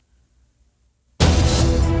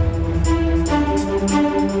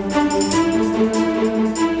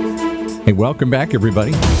Welcome back,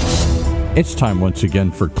 everybody. It's time once again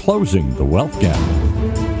for Closing the Wealth Gap.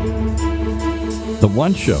 The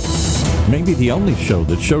one show, maybe the only show,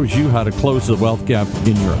 that shows you how to close the wealth gap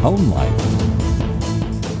in your own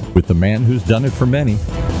life with the man who's done it for many,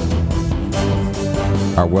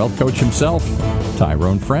 our wealth coach himself,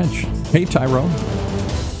 Tyrone French. Hey, Tyrone.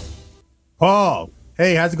 Paul.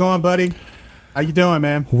 Hey, how's it going, buddy? How you doing,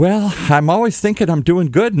 man? Well, I'm always thinking I'm doing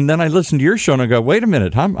good, and then I listen to your show and I go, "Wait a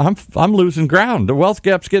minute, I'm losing ground. The wealth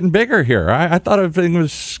gap's getting bigger here. I thought everything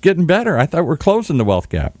was getting better. I thought we're closing the wealth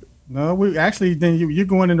gap." No, we actually then you're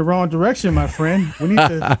going in the wrong direction, my friend. We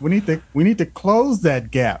need to close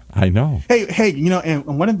that gap. I know. Hey, and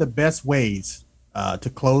one of the best ways to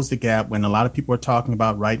close the gap, when a lot of people are talking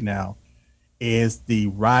about right now, is the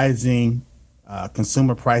rising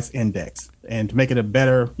consumer price index. And to make it a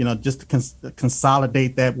better, just to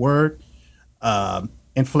consolidate that word,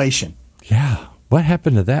 inflation. Yeah. What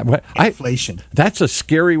happened to that? Inflation. That's a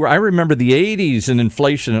scary word. I remember the 80s and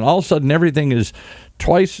inflation, and all of a sudden everything is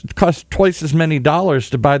costs twice as many dollars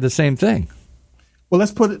to buy the same thing. Well,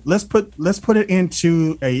 let's put it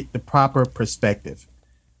into the proper perspective.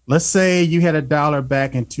 Let's say you had $1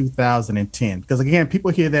 back in 2010, because again, people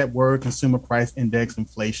hear that word, consumer price index,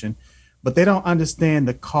 inflation, but they don't understand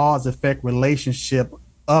the cause-effect relationship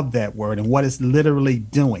of that word and what it's literally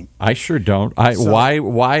doing. I sure don't.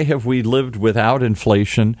 Why have we lived without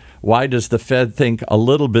inflation? Why does the Fed think a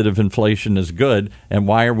little bit of inflation is good? And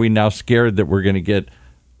why are we now scared that we're going to get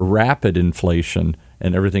rapid inflation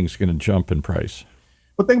and everything's going to jump in price?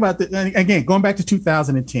 Well, think about that. Again, going back to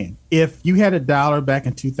 2010, if you had $1 back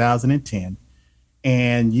in 2010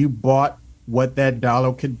 and you bought what that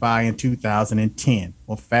dollar could buy in 2010.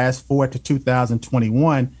 Well, fast forward to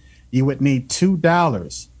 2021, you would need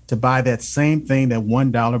 $2 to buy that same thing that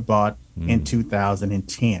 $1 bought in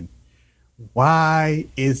 2010. Why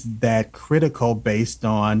is that critical based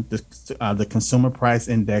on the consumer price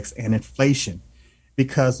index and inflation?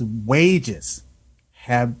 Because wages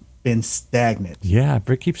have been stagnant. Yeah,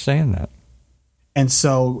 Rick keeps saying that. And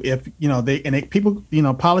so if, people,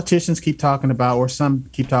 politicians keep talking about, or some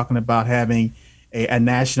keep talking about having a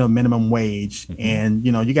national minimum wage, and,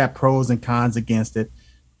 you got pros and cons against it.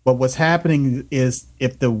 But what's happening is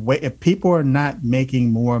if people are not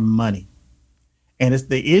making more money, and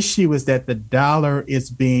the issue is that the dollar is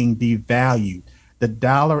being devalued, the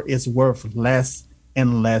dollar is worth less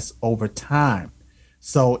and less over time.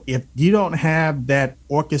 So if you don't have that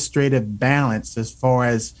orchestrated balance as far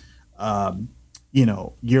as,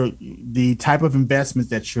 the type of investments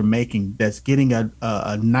that you're making that's getting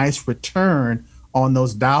a nice return on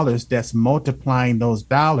those dollars, that's multiplying those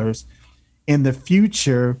dollars, in the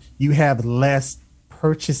future, you have less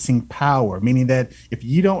purchasing power, meaning that if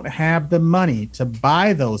you don't have the money to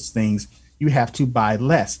buy those things, you have to buy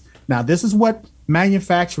less. Now, this is what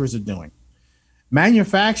manufacturers are doing.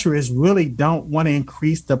 Manufacturers really don't want to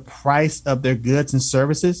increase the price of their goods and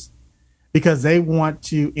services because they want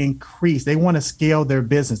to they want to scale their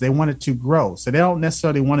business. They want it to grow. So they don't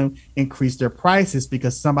necessarily want to increase their prices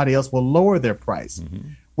because somebody else will lower their price.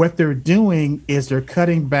 Mm-hmm. What they're doing is they're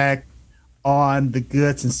cutting back on the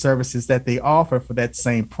goods and services that they offer for that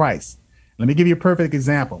same price. Let me give you a perfect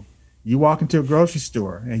example. You walk into a grocery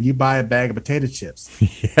store and you buy a bag of potato chips.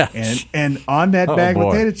 Yes. And on that bag of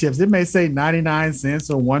potato chips, it may say 99 cents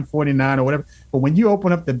or 149 or whatever. But when you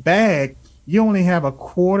open up the bag, you only have a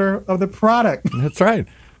quarter of the product. That's right.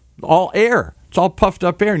 All air. It's all puffed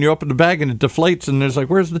up air. And you open the bag and it deflates and there's like,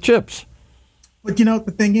 where's the chips? But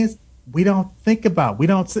the thing is, we don't think about,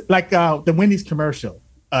 like the Wendy's commercial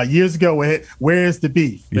years ago, where's the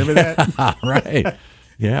beef? Remember that? Right.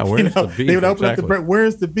 Yeah, where's the beef? They would open up the bread.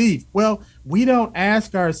 Where's the beef? Well, we don't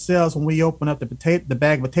ask ourselves when we open up the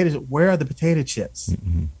bag of potatoes, where are the potato chips?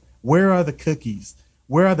 Mm-hmm. Where are the cookies?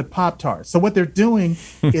 Where are the Pop-Tarts? So what they're doing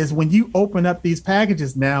is when you open up these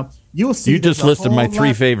packages now, you'll see. You just listed my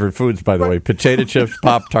three favorite foods, by the way: potato chips,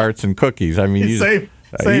 Pop-Tarts, and cookies. I mean,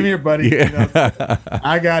 same here, buddy. Yeah.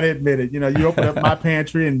 I gotta admit it. You open up my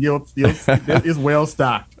pantry and you'll it's well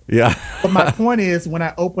stocked. Yeah. But my point is, when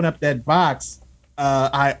I open up that box,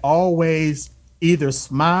 I always either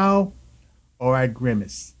smile or I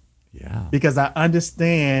grimace. Yeah. Because I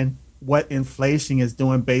understand what inflation is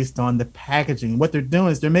doing based on the packaging. What they're doing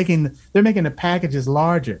is they're making the packages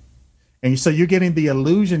larger. And so you're getting the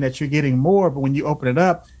illusion that you're getting more, but when you open it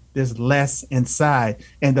up, there's less inside.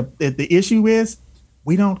 And the issue is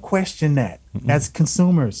we don't question that as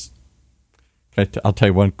consumers. I'll tell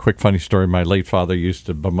you one quick funny story. My late father used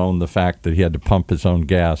to bemoan the fact that he had to pump his own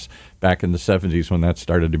gas back in the 70s when that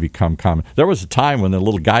started to become common. There was a time when the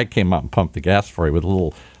little guy came out and pumped the gas for you with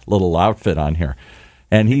a little outfit on here.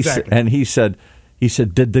 And Exactly. he said,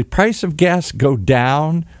 did the price of gas go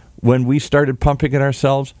down when we started pumping it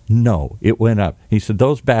ourselves? No, it went up. He said,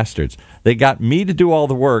 those bastards, they got me to do all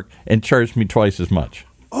the work and charged me twice as much.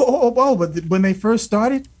 But when they first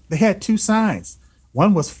started, they had two signs.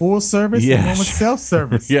 One was full service, and one was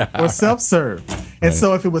self-service. Yeah. Or self-serve. And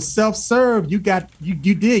so if it was self-serve, you got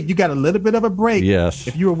a little bit of a break. Yes.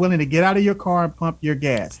 If you were willing to get out of your car and pump your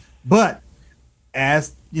gas. But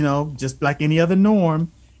as just like any other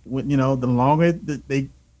norm, the longer they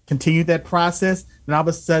continued that process, then all of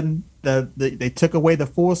a sudden they took away the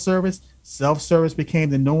full service, self-service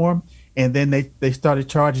became the norm, and then they started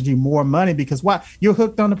charging you more money because why? You're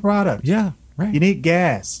hooked on the product. Yeah, right. You need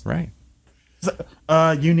gas. Right.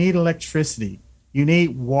 You need electricity. You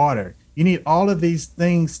need water. You need all of these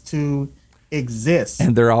things to exist.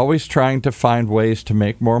 And they're always trying to find ways to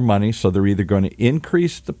make more money, so they're either going to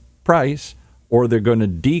increase the price or they're going to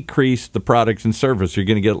decrease the products and service. You're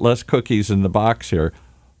going to get less cookies in the box here,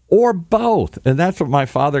 or both. And that's what my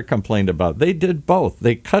father complained about. They did both.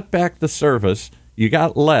 They cut back the service, you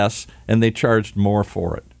got less, and they charged more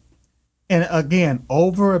for it. And again,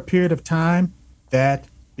 over a period of time, that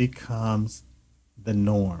becomes the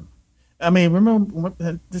norm. I mean,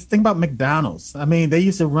 remember, just think about McDonald's. I mean, they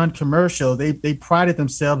used to run commercials. They prided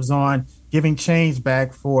themselves on giving change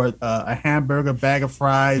back for a hamburger, bag of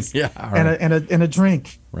fries, Yeah, right. and a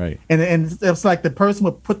drink. Right. And it's like the person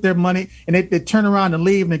would put their money and they turn around and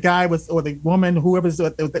leave, and the guy or the woman, whoever was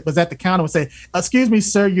at the counter, would say, "Excuse me,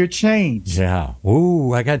 sir, your change." Yeah.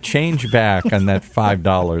 Ooh, I got change back on that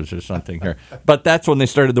 $5 or something here. But that's when they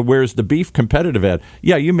started the "Where's the beef" competitive ad.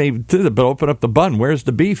 Yeah, you may do that, but open up the bun. Where's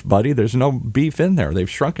the beef, buddy? There's no beef in there. They've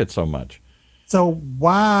shrunk it so much. So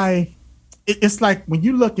why? It's like when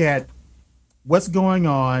you look at what's going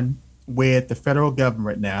on with the federal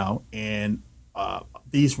government now and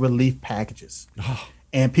these relief packages.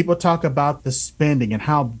 And people talk about the spending and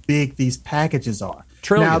how big these packages are.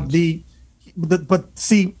 Trillions. Now, but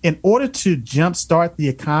see, in order to jumpstart the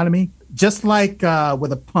economy, just like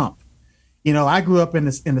with a pump, I grew up in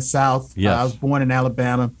the South. Yes. I was born in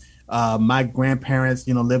Alabama. My grandparents,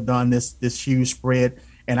 lived on this huge spread.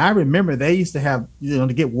 And I remember they used to have,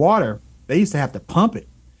 to get water, they used to have to pump it.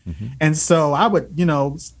 Mm-hmm. And so I would,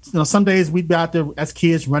 some days we'd be out there as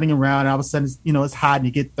kids running around, and all of a sudden, it's hot and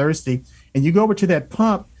you get thirsty, and you go over to that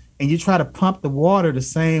pump and you try to pump the water the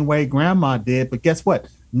same way grandma did, but guess what?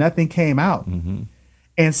 Nothing came out. Mm-hmm.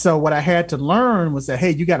 And so what I had to learn was that, hey,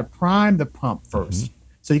 you got to prime the pump first. Mm-hmm.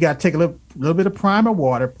 So you got to take a little bit of primer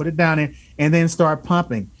water, put it down in, and then start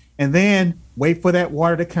pumping, and then wait for that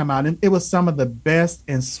water to come out. And it was some of the best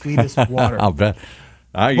and sweetest water. I'll bet.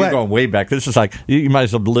 You're going way back. This is like you might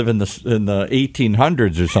as well live in the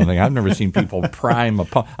 1800s or something. I've never seen people prime a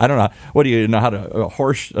pump. I don't know. What do you know how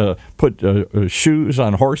to put shoes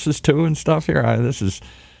on horses too and stuff here? This is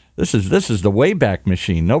the Wayback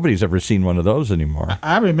Machine. Nobody's ever seen one of those anymore.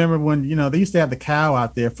 I remember when they used to have the cow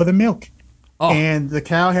out there for the milk. Oh. And the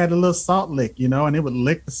cow had a little salt lick, and it would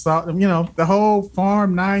lick the salt, the whole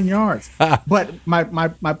farm 9 yards. But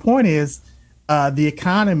my point is the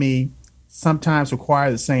economy sometimes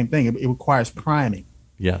requires the same thing. It requires priming.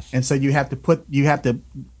 Yes. And so you have to,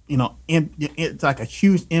 it's like a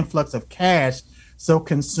huge influx of cash so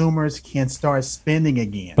consumers can start spending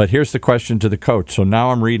again. But here's the question to the coach. So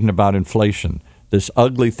now I'm reading about inflation, this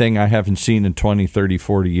ugly thing I haven't seen in 20, 30,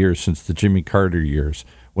 40 years since the Jimmy Carter years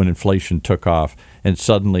when inflation took off, and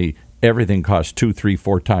suddenly everything cost 2, 3,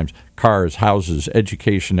 4 times. Cars, houses,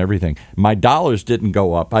 education, everything. My dollars didn't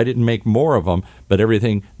go up. I didn't make more of them, but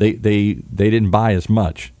everything, they didn't buy as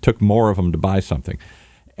much. Took more of them to buy something.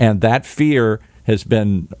 And that fear has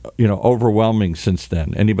been, overwhelming since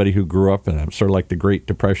then. Anybody who grew up in it, sort of like the Great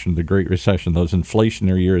Depression, the Great Recession, those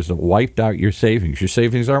inflationary years that wiped out your savings. Your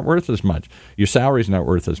savings aren't worth as much. Your salary's not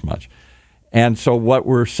worth as much. And so what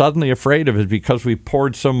we're suddenly afraid of is because we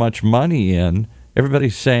poured so much money in,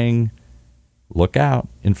 everybody's saying, look out,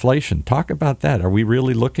 inflation. Talk about that. Are we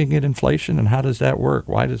really looking at inflation, and how does that work?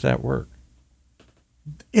 Why does that work?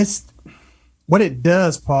 It's what it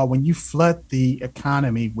does, Paul, when you flood the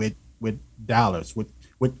economy with dollars,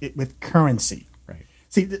 with currency. Right.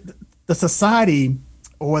 See, the society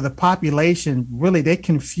or the population, really, they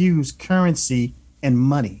confuse currency and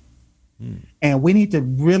money. And we need to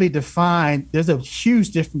really define, there's a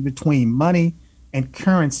huge difference between money and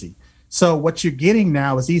currency. So what you're getting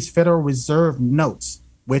now is these Federal Reserve notes,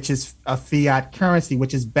 which is a fiat currency,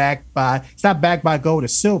 which is backed by, it's not backed by gold or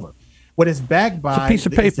silver. What it's backed by is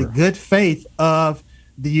the good faith of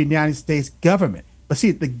the United States government. But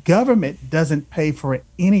see, the government doesn't pay for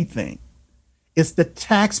anything. It's the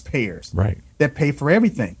taxpayers. Right. that pay for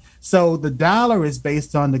everything. So the dollar is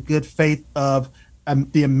based on the good faith of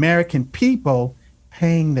the American people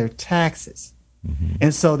paying their taxes. Mm-hmm.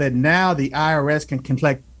 And so that now the IRS can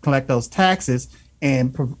collect those taxes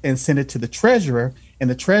and send it to the treasurer, and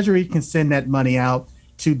the treasury can send that money out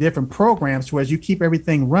to different programs whereas you keep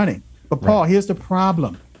everything running. But Paul, here's the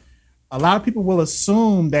problem. A lot of people will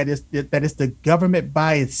assume that it's the government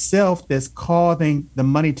by itself that's causing the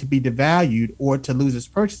money to be devalued or to lose its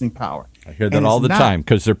purchasing power. I hear that all the time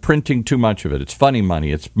because they're printing too much of it. It's funny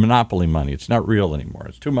money. It's monopoly money. It's not real anymore.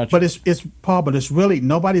 It's too much. But it's Paul. But it's really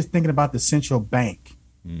nobody's thinking about the central bank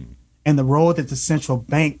and the role that the central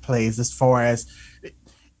bank plays as far as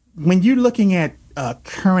when you're looking at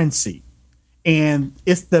currency, and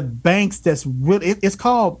it's the banks that's really it's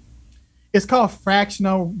called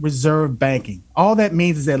fractional reserve banking. All that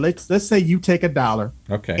means is that let's say you take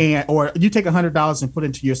 $1, or you take $100 and put it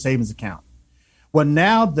into your savings account. Well,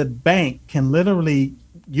 now the bank can literally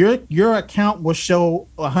your account will show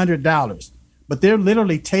 $100, but they're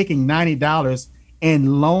literally taking $90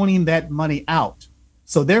 and loaning that money out.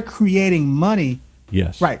 So they're creating money.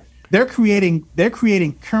 Yes, right. They're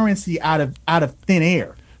creating currency out of thin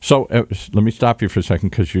air. So let me stop you for a second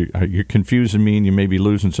because you're confusing me and you may be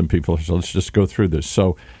losing some people. So let's just go through this.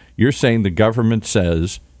 So you're saying the government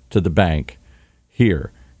says to the bank, here's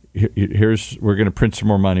we're going to print some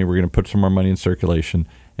more money. We're going to put some more money in circulation.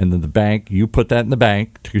 And then the bank, you put that in the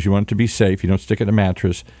bank because you want it to be safe. You don't stick it in a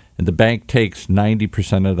mattress. And the bank takes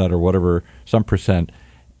 90% of that or whatever, some percent.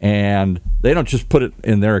 And they don't just put it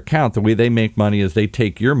in their account. The way they make money is they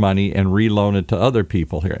take your money and reloan it to other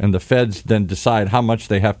people here. And the feds then decide how much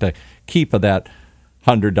they have to keep of that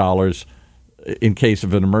 $100 in case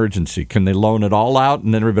of an emergency. Can they loan it all out?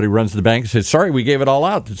 And then everybody runs to the bank and says, sorry, we gave it all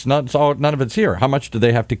out. None of it's here. How much do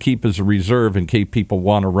they have to keep as a reserve in case people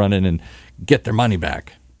want to run in and get their money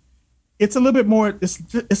back? It's a little bit more. It's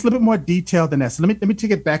a little bit more detailed than that. So let me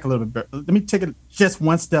take it back a little bit. Let me take it just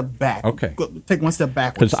one step back. Okay. Take one step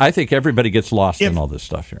backwards. Because I think everybody gets lost in all this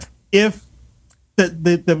stuff here. If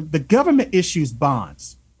the government issues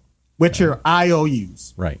bonds, which are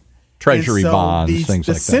IOUs, right? Treasury bonds, things like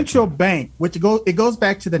that. The central bank, it goes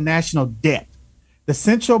back to the national debt. The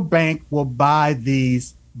central bank will buy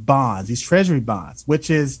these bonds, these treasury bonds,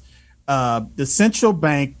 which is the central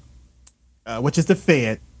bank, which is the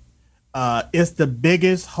Fed. Is the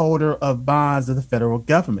biggest holder of bonds of the federal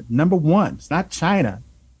government. Number one, it's not China.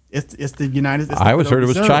 It's the United States. I always heard it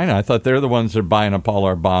was China. I thought they're the ones that are buying up all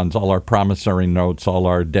our bonds, all our promissory notes, all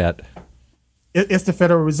our debt. It's the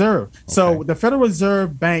Federal Reserve. Okay. So the Federal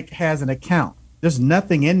Reserve Bank has an account. There's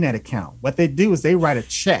nothing in that account. What they do is they write a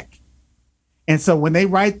check. And so when they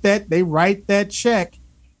write that check,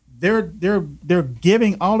 they're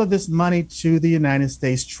giving all of this money to the United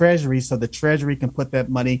States Treasury so the Treasury can put that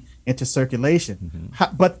money into circulation.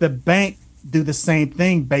 Mm-hmm. But the bank do the same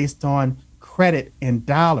thing based on credit in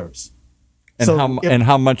dollars. And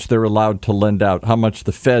how much they're allowed to lend out, how much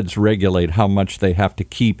the feds regulate, how much they have to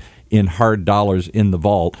keep in hard dollars in the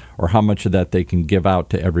vault, or how much of that they can give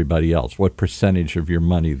out to everybody else, what percentage of your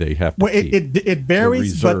money they have to keep. It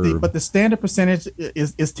varies, but the standard percentage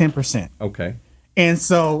is 10%. Okay. And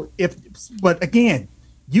so if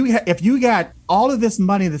you got all of this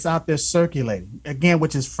money that's out there circulating, again,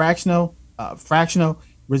 which is fractional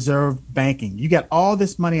reserve banking, you got all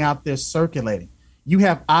this money out there circulating. You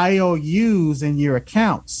have IOUs in your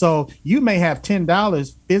account. So you may have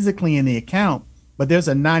 $10 physically in the account, but there's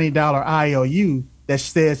a $90 IOU that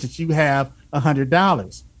says that you have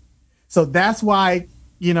 $100. So that's why,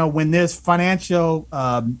 when there's financial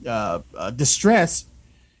distress,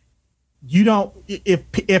 you don't.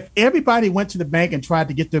 If everybody went to the bank and tried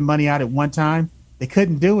to get their money out at one time, they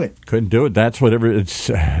couldn't do it. That's whatever. It's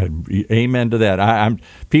amen to that.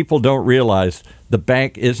 People don't realize the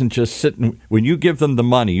bank isn't just sitting. When you give them the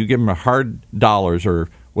money, you give them a hard dollars or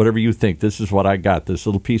whatever you think. This is what I got. This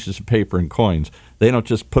little pieces of paper and coins. They don't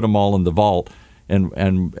just put them all in the vault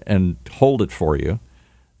and hold it for you.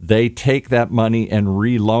 They take that money and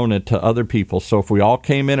reloan it to other people. So if we all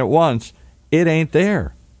came in at once, it ain't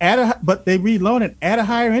there. But they reloan it at a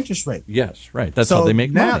higher interest rate. Yes, right. That's how they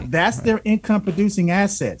make money. That's their income-producing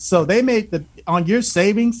asset. So they make on your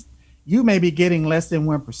savings, you may be getting less than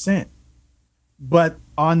 1%. But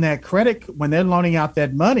on that credit, when they're loaning out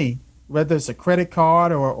that money, whether it's a credit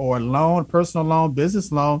card or a loan, personal loan,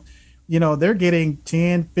 business loan, they're getting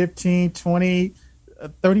 10, 15, 20,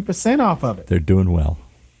 30% off of it. They're doing well.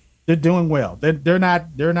 They're not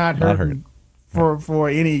hurting for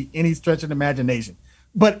any stretch of the imagination.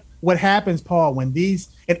 But what happens, Paul, when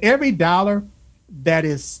every dollar that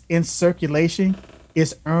is in circulation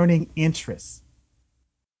is earning interest.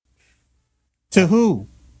 To who?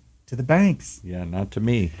 To the banks. Yeah, not to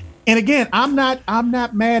me. And again, I'm not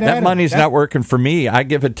mad at that them. money's not working for me. I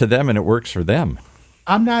give it to them, and it works for them.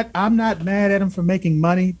 I'm not mad at them for making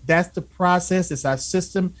money. That's the process. It's our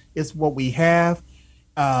system. It's what we have.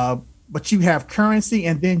 But you have currency,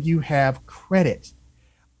 and then you have credit.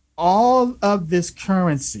 All of this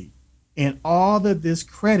currency and all of this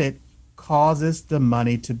credit causes the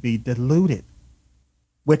money to be diluted,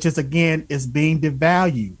 which is again is being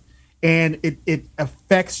devalued. And it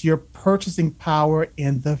affects your purchasing power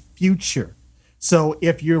in the future. So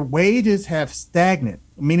if your wages have stagnant,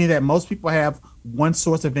 meaning that most people have one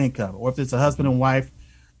source of income, or if it's a husband and wife,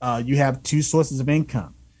 you have two sources of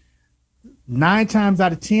income. 9 times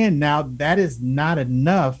out of 10 now, that is not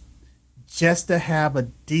enough just to have a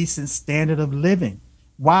decent standard of living.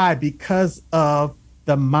 Why? Because of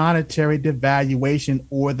the monetary devaluation,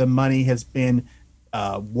 or the money has been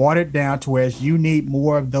watered down to whereas you need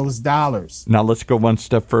more of those dollars. Now let's go one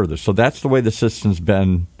step further. So that's the way the system's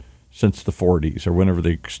been since the 40s, or whenever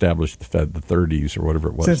they established the Fed, the 30s, or whatever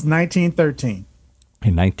it was. Since 1913.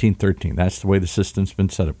 In 1913, that's the way the system's been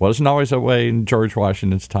set up. Wasn't always that way in George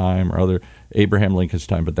Washington's time or other Abraham Lincoln's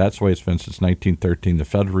time, but that's the way it's been since 1913, the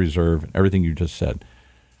Federal Reserve, everything you just said.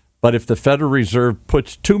 But if the Federal Reserve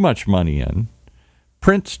puts too much money in,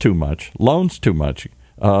 prints too much, loans too much,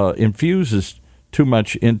 infuses too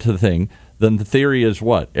much into the thing, then the theory is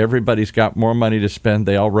what? Everybody's got more money to spend.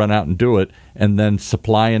 They all run out and do it. And then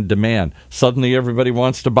supply and demand. Suddenly everybody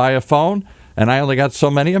wants to buy a phone, and I only got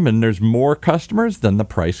so many of them, and there's more customers, then the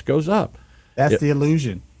price goes up. That's the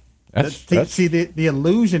illusion. See, the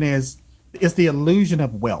illusion it's the illusion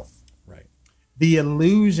of wealth. Right. The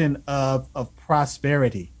illusion of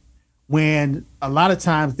prosperity. When a lot of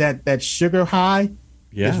times that sugar high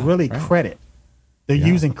is really credit. They're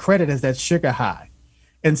using credit as that sugar high.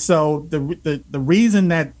 And so the reason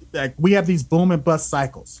that we have these boom and bust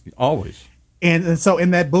cycles. Always. And so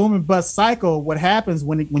in that boom and bust cycle, what happens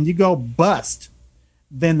when you go bust,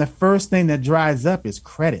 then the first thing that dries up is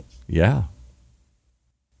credit. Yeah.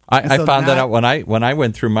 I found that out when I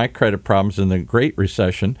went through my credit problems in the Great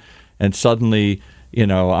Recession, and suddenly,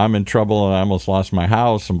 I'm in trouble and I almost lost my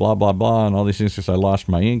house and blah, blah, blah, and all these things because I lost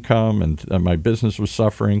my income and my business was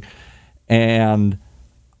suffering. And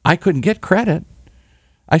I couldn't get credit.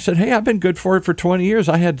 I said, hey, I've been good for it for 20 years.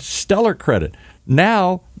 I had stellar credit.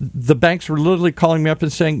 Now, the banks were literally calling me up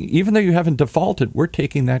and saying, even though you haven't defaulted, we're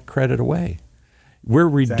taking that credit away. We're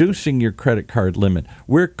reducing your credit card limit.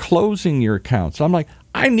 We're closing your accounts. I'm like,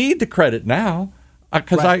 I need the credit now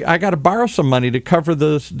because I got to borrow some money to cover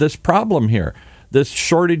this problem here, this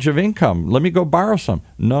shortage of income. Let me go borrow some.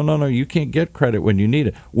 No, you can't get credit when you need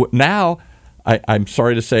it. Now, I'm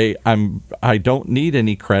sorry to say I don't need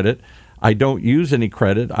any credit. I don't use any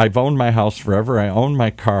credit. I've owned my house forever. I own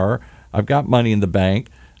my car. I've got money in the bank.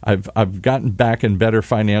 I've gotten back in better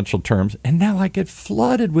financial terms, and now I get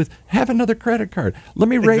flooded with have another credit card. Let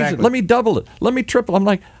me raise it. Let me double it. Let me triple. I'm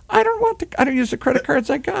like, I don't use the credit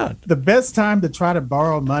cards I got. The best time to try to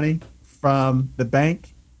borrow money from the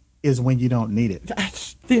bank is when you don't need it.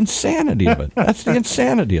 That's the insanity of it.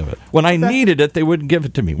 When I needed it, they wouldn't give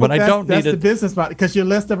it to me. When I don't need it, that's the business model because you're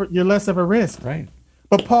less of a risk. Right.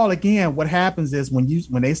 But Paul, again, what happens is when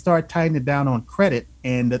they start tightening it down on credit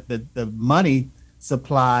and the money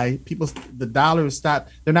supply, the dollars stop.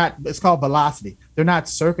 They're not. It's called velocity. They're not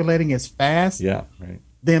circulating as fast. Yeah. Right.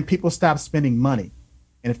 Then people stop spending money,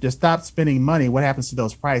 and if they stop spending money, what happens to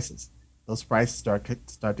those prices? Those prices start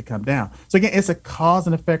to come down. So again, it's a cause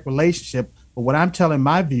and effect relationship. But what I'm telling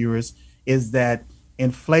my viewers is that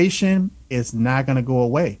inflation is not going to go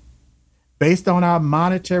away, based on our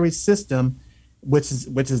monetary system, which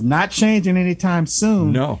is not changing anytime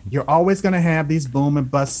soon. No, you're always going to have these boom and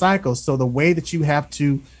bust cycles. So the way that you have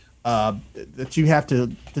to balance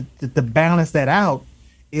that out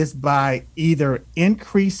is by either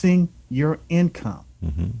increasing your income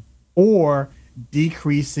or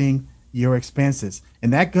decreasing your expenses,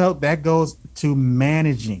 and that goes to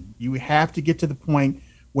managing. You have to get to the point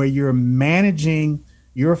where you're managing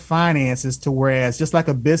your finances to whereas just like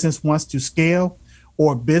a business wants to scale.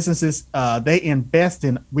 Or businesses, they invest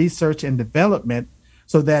in research and development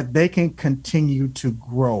so that they can continue to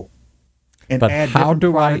grow and add how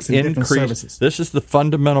do I increase services. This is the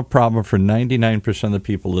fundamental problem for 99% of the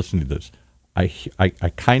people listening to this. I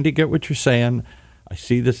kind of get what you're saying. I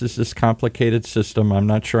see this as this complicated system. I'm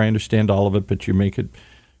not sure I understand all of it, but you make it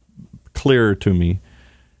clearer to me.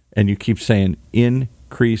 And you keep saying,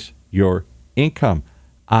 increase your income.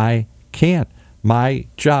 I can't. My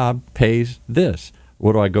job pays this.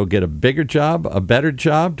 What do I go get a bigger job, a better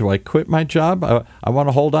job? Do I quit my job? I want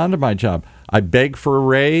to hold on to my job. I beg for a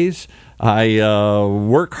raise. I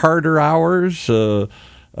work harder hours,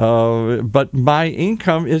 but my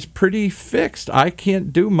income is pretty fixed. I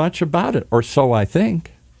can't do much about it, or so I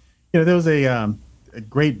think. There was a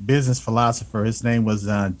great business philosopher. His name was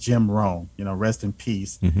Jim Rohn. Rest in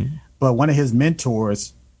peace. Mm-hmm. But one of his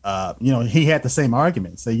mentors, he had the same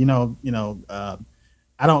argument. So,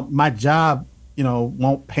 my job,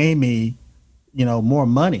 won't pay me, more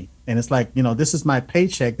money. And it's like, this is my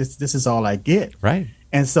paycheck. This is all I get. Right.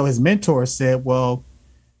 And so his mentor said, well,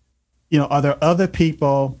 are there other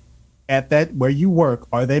people at that where you work?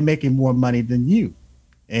 Are they making more money than you?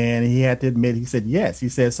 And he had to admit, he said, yes. He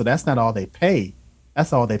said, so that's not all they pay.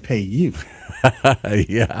 That's all they pay you.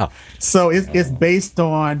 Yeah. So it's based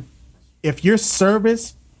on if your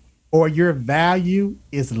service or your value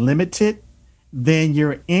is limited, then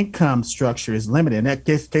your income structure is limited. And that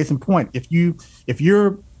case in point, if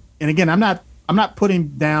you're, and again, I'm not putting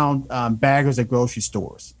down baggers at grocery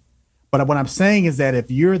stores, but what I'm saying is that if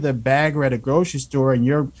you're the bagger at a grocery store and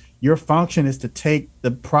your function is to take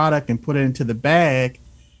the product and put it into the bag,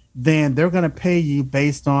 then they're going to pay you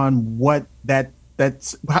based on what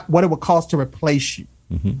what it would cost to replace you.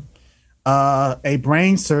 Mm-hmm. A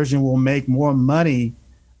brain surgeon will make more money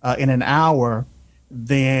in an hour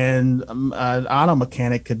than an auto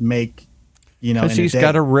mechanic could make, because he's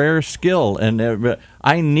got a rare skill, and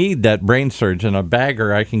I need that brain surgeon. A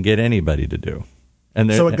bagger, I can get anybody to do.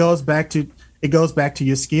 And so it goes back to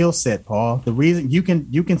your skill set, Paul. The reason you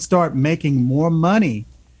can start making more money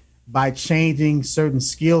by changing certain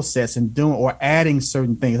skill sets and doing or adding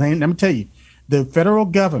certain things. Let me tell you, the federal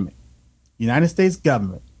government, United States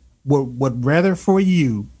government, would rather for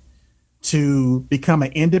you to become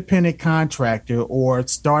an independent contractor or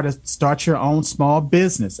start your own small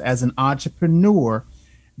business as an entrepreneur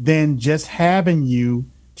than just having you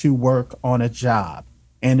to work on a job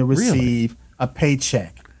and to receive a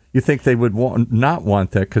paycheck. You think they would not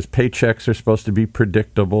want that because paychecks are supposed to be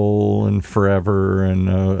predictable and forever, and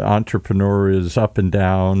entrepreneur is up and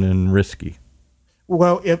down and risky.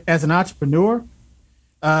 Well, as an entrepreneur,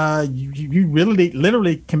 you really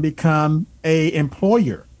literally can become a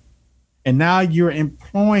employer, and now you're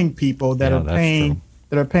employing people that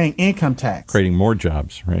are paying income tax, creating more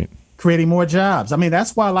jobs, right? Creating more jobs. I mean,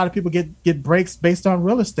 that's why a lot of people get breaks based on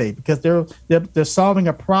real estate, because they're solving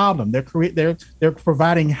a problem. They're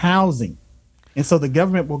providing housing, and so the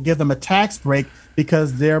government will give them a tax break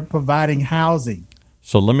because they're providing housing.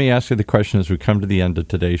 So let me ask you the question as we come to the end of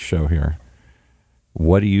today's show here.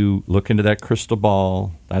 What do you look into that crystal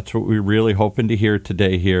ball? That's what we're really hoping to hear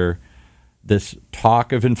today here. This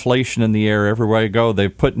talk of inflation in the air everywhere you go. They're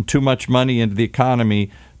putting too much money into the economy.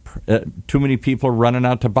 Too many people are running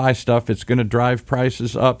out to buy stuff. It's going to drive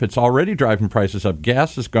prices up. It's already driving prices up.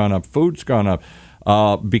 Gas has gone up. Food's gone up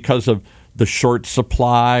because of the short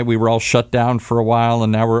supply. We were all shut down for a while,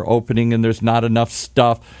 and now we're opening, and there's not enough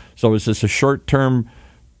stuff. So is this a short-term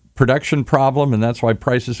production problem, and that's why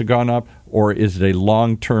prices have gone up? Or is it a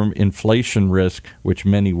long-term inflation risk, which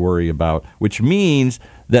many worry about, which means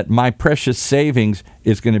that my precious savings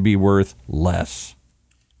is going to be worth less?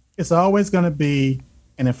 It's always going to be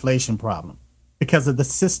an inflation problem because of the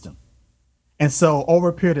system. And so over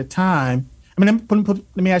a period of time, I mean,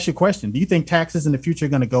 let me ask you a question. Do you think taxes in the future are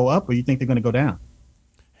going to go up, or do you think they're going to go down?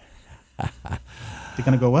 They're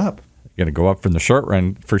going to go up. They're going to go up from the short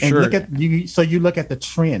run for sure. So you look at the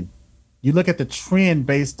trend. You look at the trend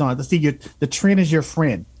based on the trend is your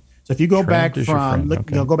friend. So if you go back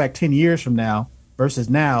go back 10 years from now versus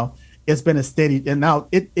now, it's been a steady, and now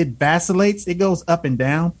it vacillates. It goes up and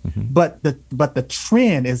down, but the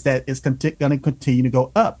trend is that it's going to continue to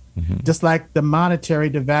go up, just like the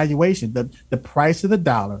monetary devaluation. The price of the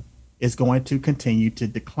dollar is going to continue to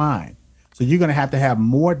decline. So you're going to have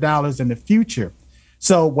more dollars in the future.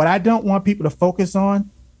 So what I don't want people to focus on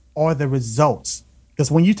are the results, because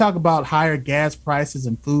when you talk about higher gas prices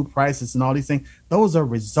and food prices and all these things, those are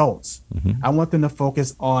results. I want them to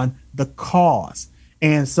focus on the cause.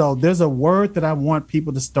 And so there's a word that I want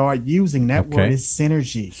people to start using. That word is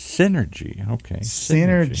synergy. Synergy. Okay.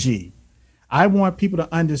 Synergy. I want people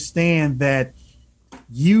to understand that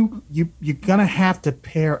you're going to have to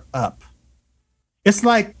pair up. It's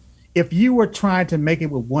like if you were trying to make it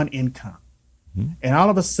with one income, and all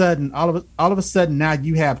of a sudden now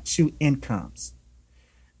you have two incomes.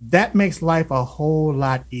 That makes life a whole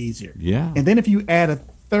lot easier. Yeah. And then if you add a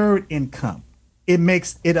third income, it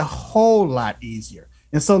makes it a whole lot easier.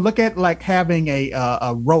 And so look at like having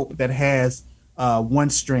a rope that has one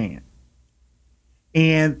strand.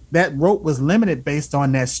 And that rope was limited based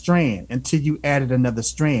on that strand until you added another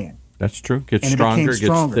strand. That's true. Gets And it stronger, became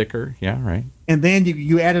stronger. gets thicker. Yeah, right. And then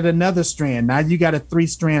you added another strand. Now you got a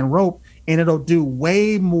 3-strand rope, and it'll do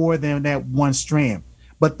way more than that one strand.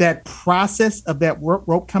 But that process of that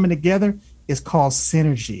rope coming together is called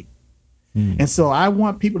synergy. And so I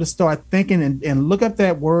want people to start thinking and look up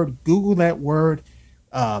that word, Google that word,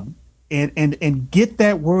 and get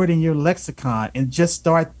that word in your lexicon and just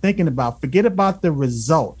start thinking about, forget about the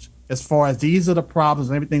result as far as these are the problems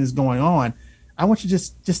and everything that's going on. I want you to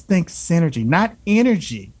just think synergy, not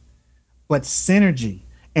energy, but synergy.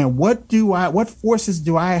 And what forces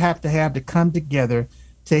do I have to come together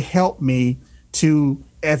to help me to,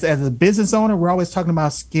 as a business owner, we're always talking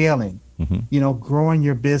about scaling, growing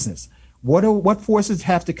your business. What forces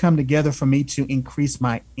have to come together for me to increase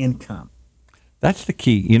my income? That's the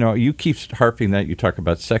key. You keep harping that. You talk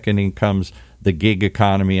about second incomes, the gig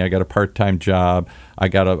economy. I got a part-time job. I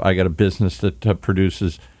got a business that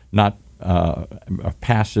produces not a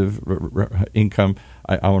passive income.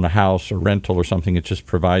 I own a house or rental or something. It just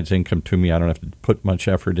provides income to me. I don't have to put much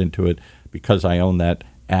effort into it because I own that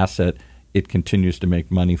asset. It continues to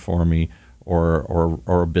make money for me, or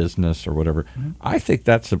a business or whatever. Mm-hmm. I think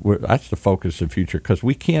that's the focus of the future, because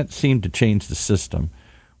we can't seem to change the system.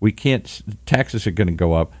 We can't. Taxes are going to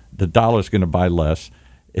go up. The dollar's going to buy less.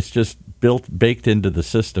 It's just baked into the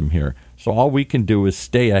system here. So all we can do is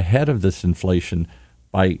stay ahead of this inflation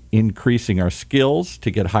by increasing our skills to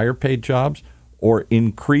get higher paid jobs, or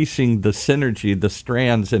increasing the synergy, the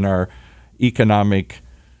strands in our economic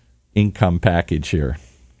income package here.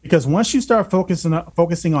 Because once you start focusing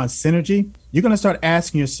on synergy, you're going to start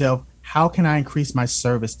asking yourself, how can I increase my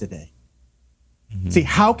service today? Mm-hmm. See,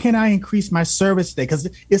 how can I increase my service today? Because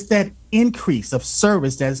it's that increase of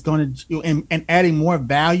service that's going to, and adding more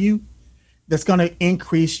value, that's going to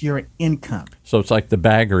increase your income. So it's like the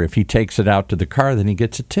bagger. If he takes it out to the car, then he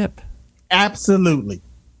gets a tip. Absolutely.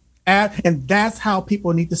 And that's how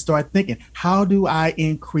people need to start thinking. How do I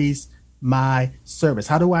increase my service?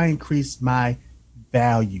 How do I increase my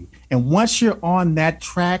value? And once you're on that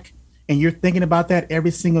track and you're thinking about that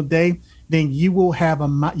every single day, then you will have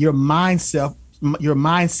your mindset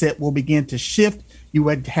will begin to shift. You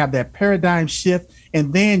would have that paradigm shift,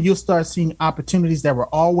 and then you'll start seeing opportunities that were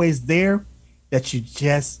always there that you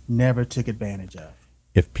just never took advantage of.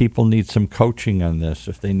 If people need some coaching on this,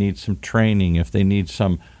 if they need some training, if they need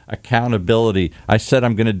some accountability, I said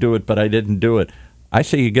I'm going to do it, but I didn't do it. I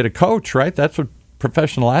say you get a coach, right? That's what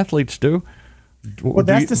professional athletes do. Well,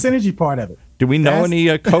 that's the synergy part of it. Do we know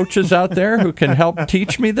any coaches out there who can help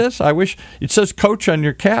teach me this? I wish it says coach on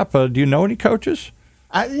your cap. Do you know any coaches?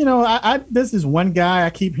 This is one guy I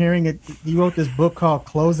keep hearing it. He wrote this book called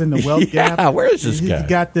Closing the Wealth Gap. Yeah, where is this guy? He's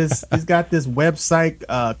got this website,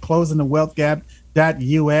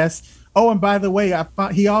 closingthewealthgap.us. Oh, and by the way,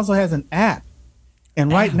 he also has an app.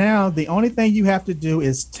 And right now, the only thing you have to do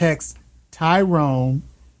is text Tyrone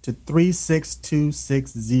to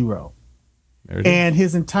 36260. And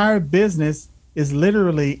his entire business is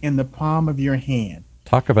literally in the palm of your hand.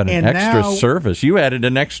 Talk about an extra service. You added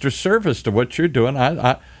an extra service to what you're doing.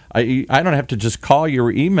 I don't have to just call you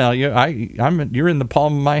or email you. You're in the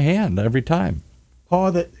palm of my hand every time.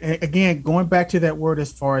 Paul, again, going back to that word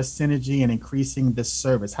as far as synergy and increasing the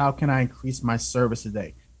service. How can I increase my service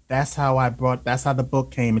today? That's how the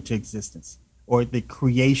book came into existence, or the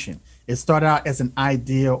creation. It started out as an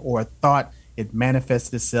idea or a thought. It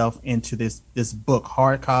manifested itself into this book,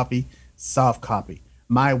 hard copy, soft copy.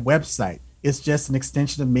 My website is just an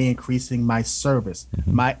extension of me increasing my service.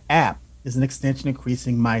 Mm-hmm. My app is an extension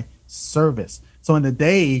increasing my service. So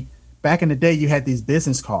back in the day, you had these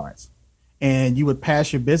business cards, and you would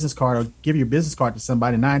pass your business card or give your business card to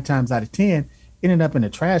somebody. 9 times out of 10, ended up in a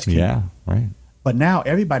trash can. Yeah, right. But now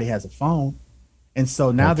everybody has a phone, and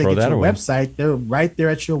so now they get your website. They're right there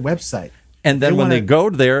at your website. And then when they go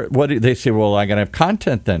there, what do they say? Well, I got to have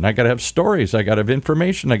content then. I got to have stories. I got to have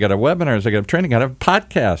information. I got to have webinars. I got to have training. I got to have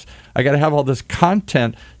podcasts. I got to have all this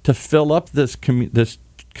content to fill up this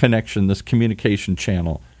connection, this communication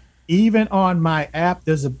channel. Even on my app,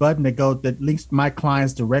 there's a button that links my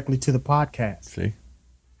clients directly to the podcast. See,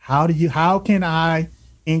 how can I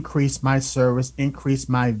increase my service, increase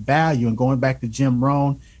my value? And going back to Jim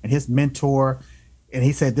Rohn and his mentor, and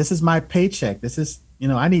he said, "This is my paycheck. This is."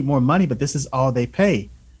 I need more money, but this is all they pay.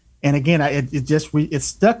 And again, it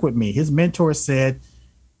stuck with me. His mentor said,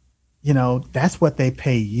 that's what they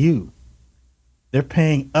pay you. They're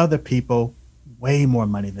paying other people way more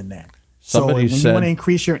money than that. So when you want to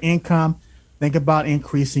increase your income, think about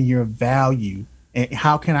increasing your value. And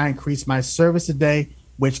how can I increase my service today?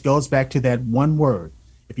 Which goes back to that one word.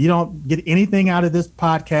 if you don't get anything out of this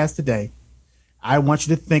podcast today, I want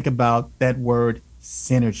you to think about that word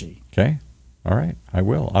synergy. Okay. All right. I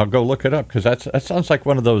will. I'll go look it up because that sounds like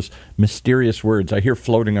one of those mysterious words I hear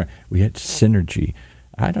floating around. We had synergy.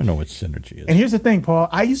 I don't know what synergy is. And here's the thing, Paul.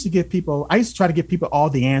 I used to try to give people all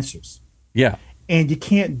the answers. Yeah. And you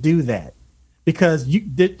can't do that because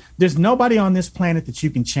there's nobody on this planet that you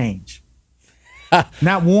can change.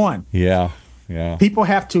 Not one. Yeah. Yeah. People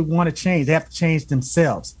have to want to change. They have to change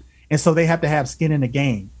themselves. And so they have to have skin in the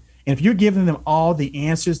game. And if you're giving them all the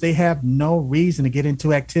answers, they have no reason to get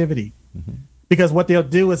into activity. Mm-hmm. Because what they'll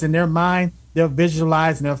do is in their mind, they'll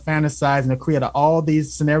visualize and they'll fantasize and they'll create all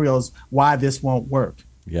these scenarios why this won't work.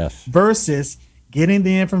 Yes. Versus getting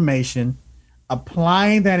the information,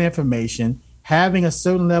 applying that information, having a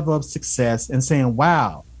certain level of success and saying,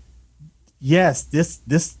 wow, yes, this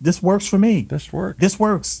works for me. This works. This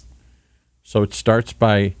works. So it starts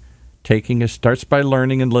by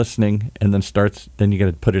learning and listening, and then you got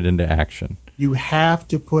to put it into action. You have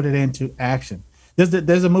to put it into action.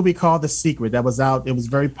 There's a movie called The Secret that was out. It was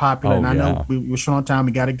very popular, and I know we were short on time.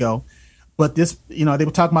 We got to go. But this, they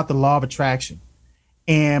were talking about the law of attraction.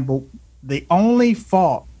 But the only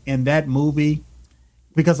fault in that movie,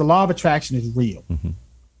 because the law of attraction is real. Mm-hmm.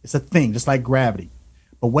 It's a thing, just like gravity.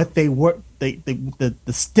 But what the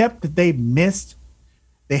step that they missed,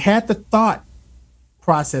 they had the thought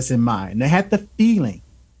process in mind. They had the feeling,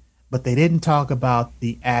 but they didn't talk about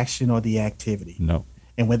the action or the activity. No.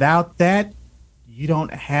 And without that, you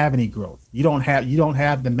don't have any growth. You don't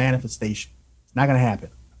have the manifestation. It's not going to happen.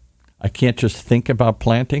 I can't just think about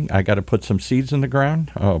planting. I got to put some seeds in the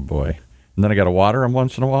ground. Oh boy. And then I got to water them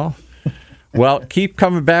once in a while. Well, keep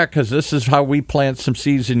coming back because this is how we plant some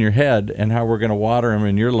seeds in your head and how we're going to water them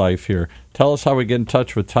in your life here. Tell us how we get in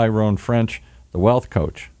touch with Tyrone French, the wealth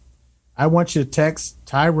coach. I want you to text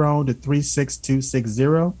Tyrone to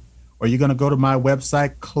 36260, or you're going to go to my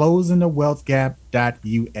website,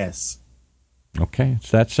 closingthewealthgap.us. Okay,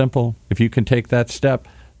 it's that simple. If you can take that step,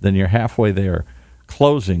 then you're halfway there,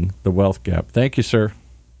 closing the wealth gap. Thank you, sir.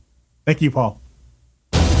 Thank you, Paul.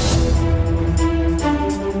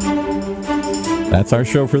 That's our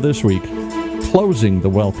show for this week, Closing the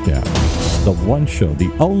Wealth Gap. The one show,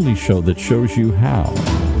 the only show that shows you how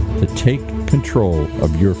to take control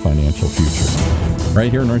of your financial future.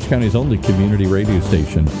 Right here in Orange County's only community radio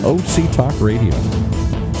station,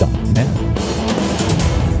 OCTalkRadio.net.